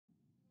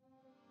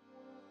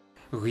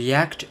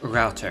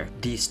ReactRouter,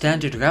 the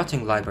standard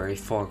routing library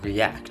for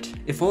React.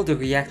 If all the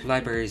React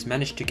libraries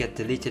manage to get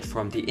deleted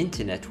from the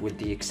internet with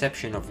the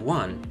exception of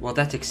one, well,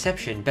 that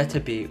exception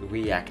better be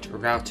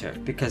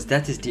ReactRouter, because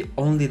that is the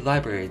only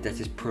library that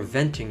is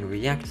preventing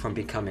React from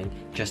becoming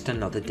just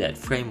another dead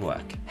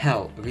framework.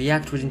 Hell,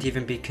 React wouldn't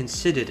even be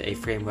considered a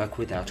framework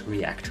without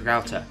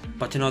ReactRouter.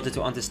 But in order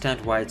to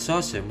understand why it's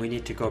awesome, we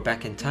need to go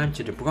back in time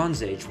to the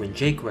Bronze Age when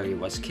jQuery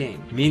was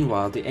king.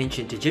 Meanwhile, the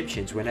ancient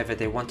Egyptians, whenever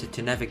they wanted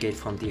to navigate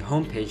from the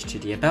home page to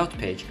the about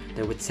page,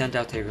 they would send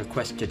out a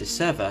request to the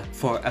server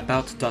for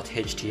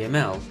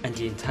about.html, and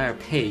the entire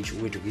page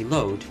would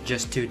reload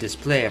just to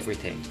display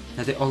everything.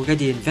 Now, they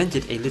already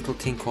invented a little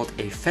thing called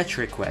a fetch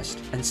request,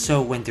 and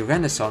so when the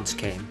Renaissance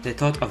came, they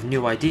thought of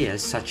new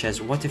ideas such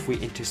as what if we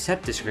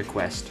intercept this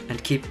request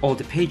and keep all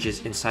the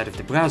pages inside of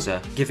the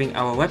browser, giving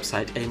our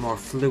website a more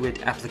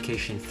fluid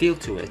application feel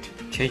to it,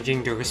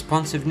 changing the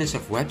responsiveness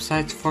of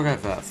websites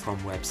forever from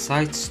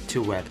websites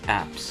to web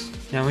apps.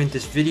 Now in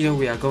this video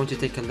we are going to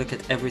take a look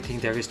at everything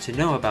there is to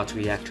know about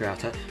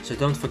ReactRouter, so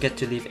don't forget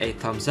to leave a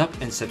thumbs up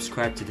and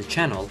subscribe to the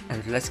channel,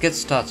 and let's get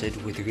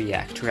started with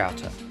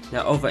ReactRouter.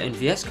 Now over in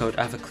VS Code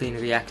I have a clean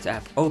React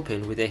app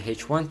open with a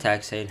h1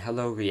 tag saying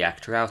hello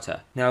ReactRouter.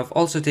 Now I've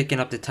also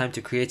taken up the time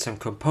to create some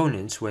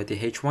components where the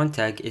h1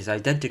 tag is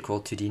identical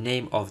to the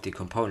name of the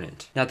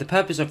component. Now the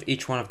purpose of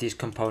each one of these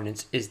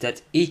components is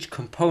that each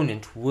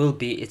component will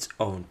be its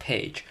own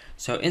page.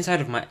 So inside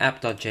of my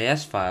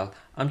app.js file,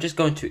 I'm just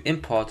going to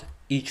import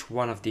each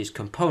one of these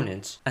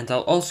components, and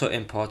I'll also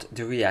import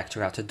the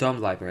ReactRouter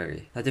DOM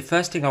library. Now the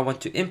first thing I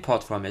want to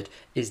import from it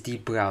is the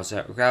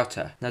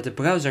BrowserRouter. Now the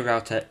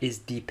BrowserRouter is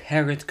the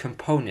parent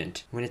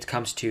component when it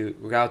comes to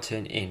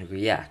routing in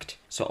React.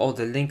 So all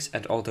the links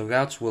and all the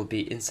routes will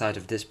be inside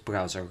of this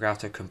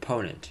BrowserRouter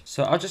component.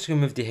 So I'll just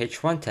remove the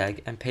h1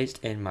 tag and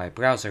paste in my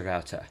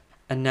BrowserRouter.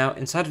 And now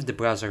inside of the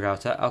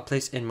BrowserRouter, I'll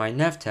place in my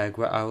nav tag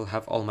where I will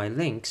have all my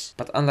links,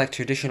 but unlike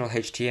traditional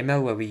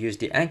HTML where we use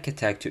the anchor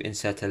tag to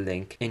insert a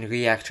link, in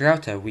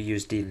ReactRouter we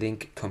use the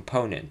link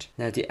component.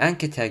 Now the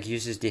anchor tag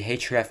uses the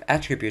href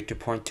attribute to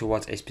point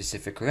towards a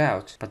specific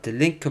route, but the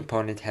link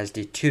component has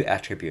the to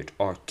attribute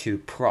or to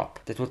prop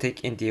that will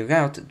take in the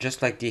route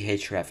just like the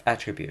href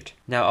attribute.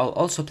 Now I'll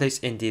also place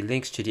in the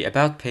links to the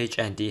about page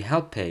and the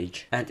help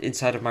page, and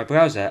inside of my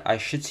browser I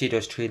should see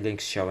those three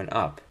links showing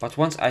up. But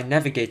once I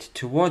navigate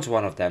towards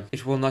one of them,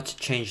 it will not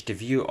change the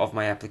view of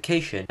my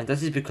application, and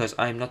that is because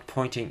I am not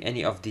pointing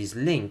any of these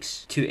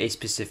links to a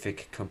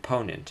specific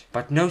component.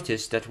 But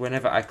notice that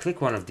whenever I click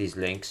one of these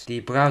links, the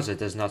browser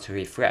does not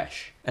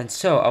refresh. And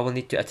so I will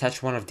need to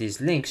attach one of these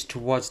links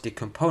towards the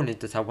component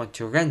that I want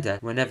to render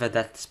whenever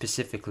that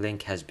specific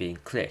link has been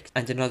clicked.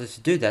 And in order to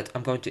do that,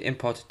 I'm going to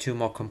import two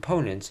more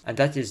components, and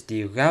that is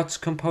the routes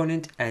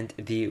component and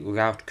the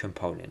route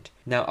component.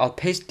 Now I'll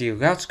paste the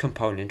routes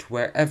component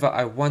wherever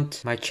I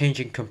want my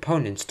changing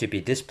components to be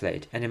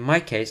displayed, and in my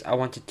case I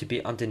want it to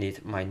be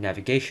underneath my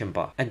navigation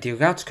bar. And the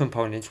routes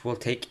component will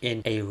take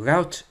in a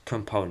route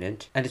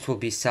component, and it will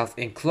be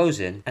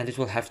self-enclosing, and it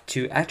will have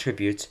two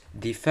attributes.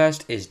 The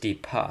first is the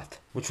path,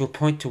 which will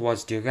point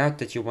towards the route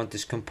that you want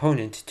this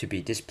component to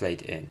be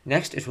displayed in.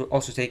 Next, it will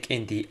also take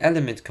in the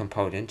element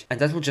component, and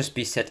that will just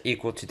be set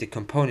equal to the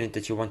component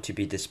that you want to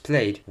be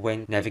displayed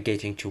when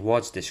navigating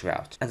towards this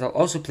route. And I'll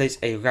also place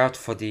a route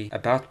for the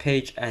about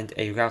page and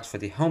a route for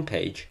the home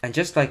page. And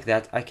just like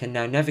that, I can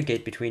now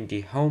navigate between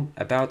the home,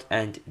 about,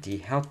 and the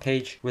help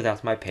page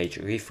without my page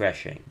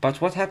refreshing.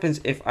 But what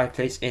happens if I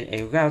place in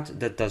a route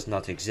that does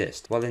not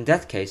exist? Well, in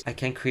that case, I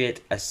can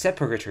create a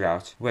separate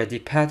route where the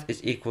path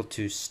is equal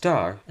to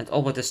star, and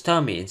all what the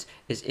star means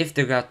is if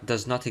the route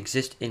does not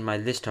exist in my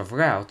list of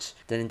routes,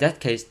 then in that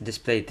case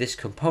display this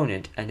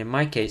component, and in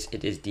my case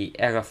it is the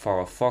error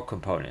 404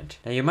 component.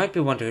 Now you might be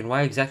wondering,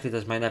 why exactly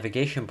does my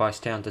navigation bar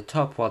stay on the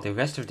top while the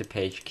rest of the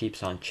page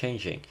keeps on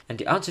changing? And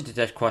the answer to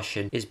that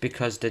question is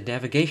because the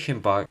navigation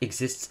bar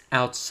exists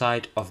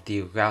outside of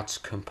the routes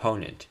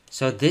component.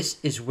 So this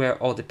is where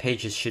all the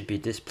pages should be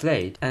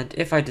displayed, and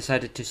if I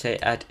decided to say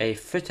add a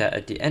footer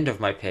at the end of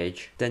my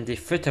page, then the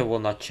footer will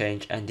not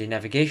change and the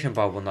navigation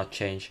bar will not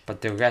change,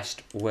 but the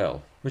rest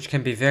will. Which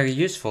can be very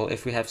useful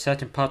if we have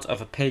certain parts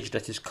of a page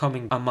that is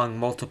coming among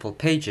multiple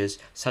pages,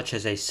 such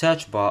as a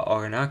search bar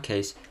or in our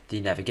case, the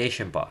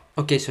navigation bar.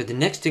 Okay, so the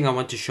next thing I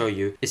want to show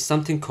you is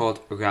something called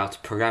route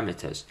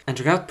parameters. And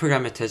route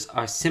parameters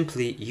are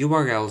simply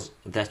URLs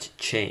that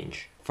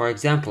change. For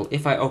example,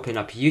 if I open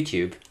up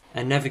YouTube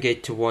and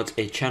navigate towards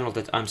a channel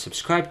that I'm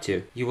subscribed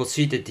to, you will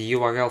see that the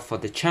URL for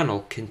the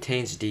channel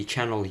contains the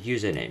channel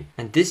username.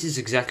 And this is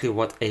exactly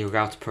what a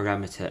route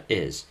parameter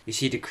is. You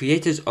see, the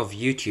creators of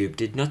YouTube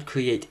did not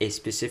create a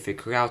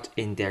specific route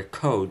in their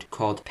code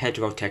called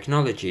Pedro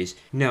Technologies.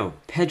 No,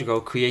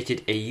 Pedro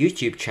created a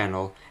YouTube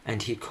channel,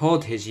 and he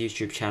called his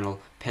YouTube channel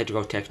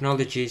Pedro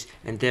Technologies,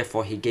 and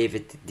therefore he gave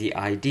it the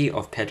ID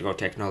of Pedro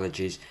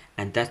Technologies,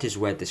 and that is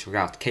where this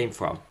route came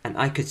from. And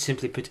I could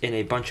simply put in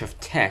a bunch of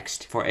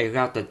text for a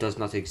route that does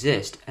not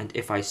exist, and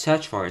if I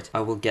search for it,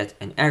 I will get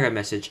an error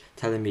message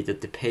telling me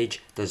that the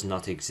page does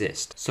not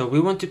exist. So we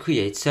want to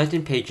create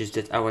certain pages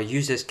that our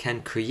users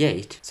can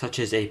create, such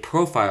as a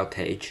profile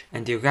page,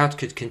 and the route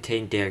could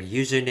contain their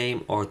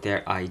username or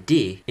their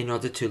ID in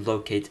order to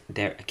locate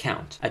their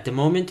account. At the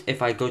moment,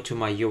 if I go to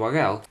my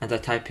URL and I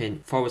type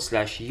in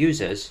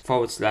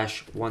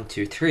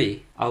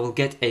 /users/123, I will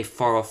get a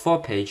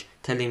 404 page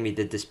telling me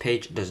that this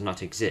page does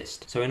not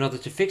exist. So in order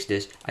to fix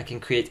this, I can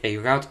create a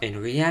route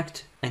in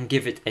React and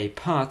give it a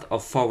path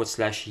of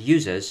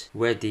 /users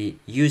where the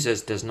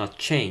users does not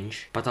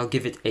change, but I'll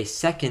give it a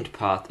second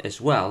path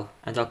as well,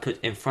 and I'll put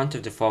in front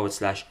of the /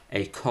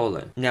 a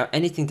colon. Now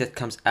anything that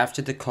comes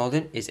after the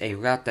colon is a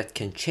route that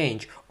can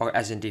change, or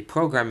as in the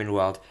programming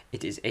world,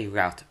 it is a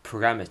route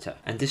parameter.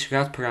 And this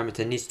route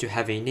parameter needs to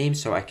have a name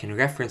so I can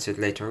reference it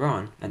later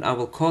on, and I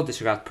will call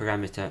this route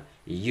parameter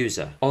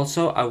user.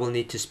 Also, I will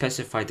need to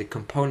specify the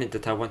component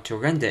that I want to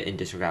render in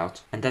this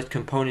route, and that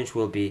component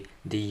will be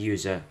the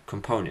user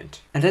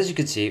component. And as you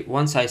can see,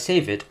 once I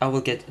save it, I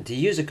will get the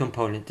user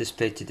component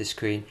displayed to the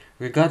screen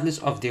regardless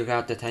of the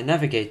route that I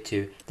navigate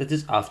to that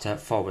is after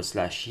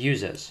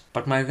 /users.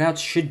 But my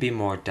routes should be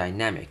more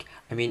dynamic.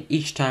 I mean,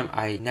 each time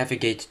I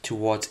navigate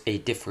towards a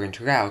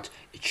different route,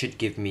 it should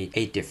give me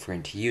a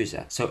different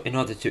user. So in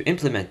order to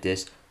implement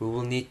this, we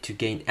will need to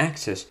gain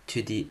access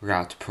to the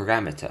route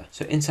parameter.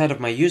 So inside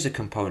of my user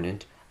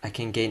component, I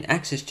can gain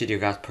access to the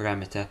route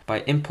parameter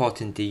by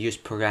importing the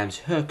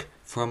useParams hook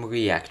from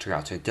React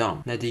Router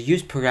DOM. Now the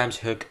useParams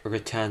hook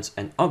returns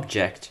an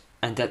object,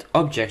 and that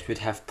object would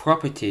have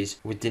properties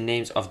with the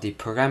names of the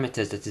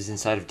parameters that is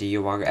inside of the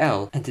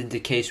URL, and in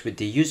the case with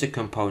the user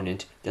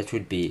component, that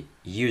would be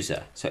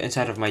user. So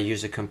inside of my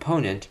user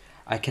component,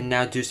 I can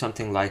now do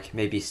something like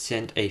maybe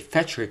send a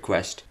fetch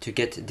request to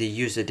get the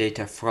user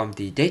data from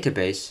the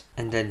database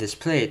and then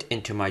display it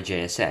into my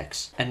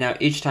JSX. And now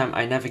each time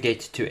I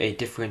navigate to a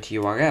different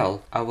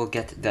URL, I will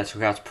get that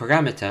route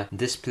parameter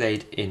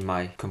displayed in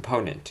my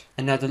component.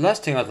 And now the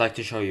last thing I'd like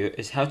to show you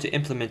is how to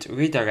implement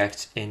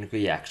redirects in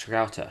React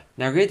Router.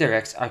 Now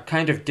redirects are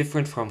kind of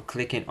different from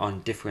clicking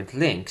on different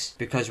links,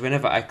 because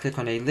whenever I click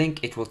on a link,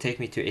 it will take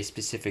me to a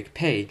specific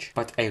page,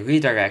 but a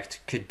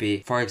redirect could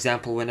be, for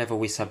example, whenever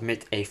we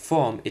submit a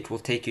form, it will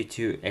take you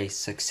to a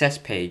success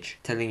page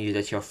telling you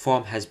that your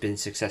form has been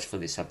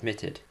successfully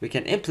submitted. We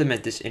can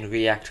implement this in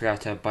React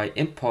Router by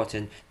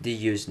importing the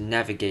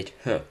useNavigate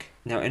hook.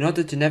 Now in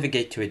order to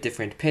navigate to a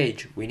different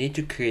page, we need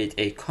to create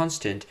a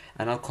constant,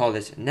 and I'll call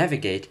it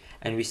navigate,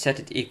 and we set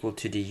it equal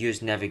to the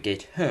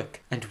useNavigate hook,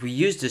 and we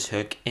use this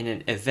hook in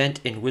an event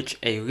in which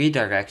a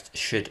redirect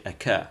should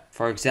occur.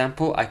 For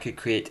example, I could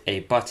create a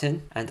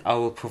button and I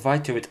will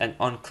provide to it an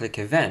onClick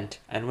event,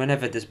 and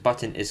whenever this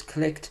button is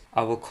clicked,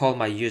 I will call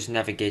my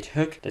useNavigate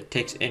hook that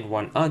takes in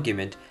one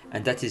argument,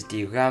 and that is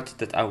the route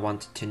that I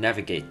want to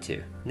navigate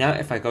to. Now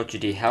if I go to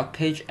the help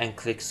page and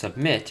click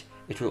submit,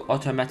 it will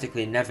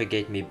automatically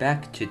navigate me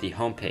back to the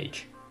home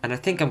page. And I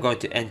think I'm going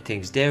to end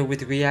things there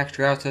with React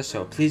Router,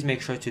 so please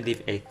make sure to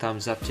leave a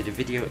thumbs up to the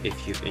video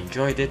if you've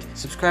enjoyed it,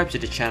 subscribe to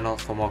the channel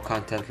for more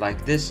content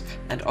like this,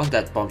 and on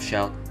that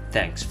bombshell,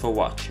 thanks for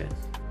watching.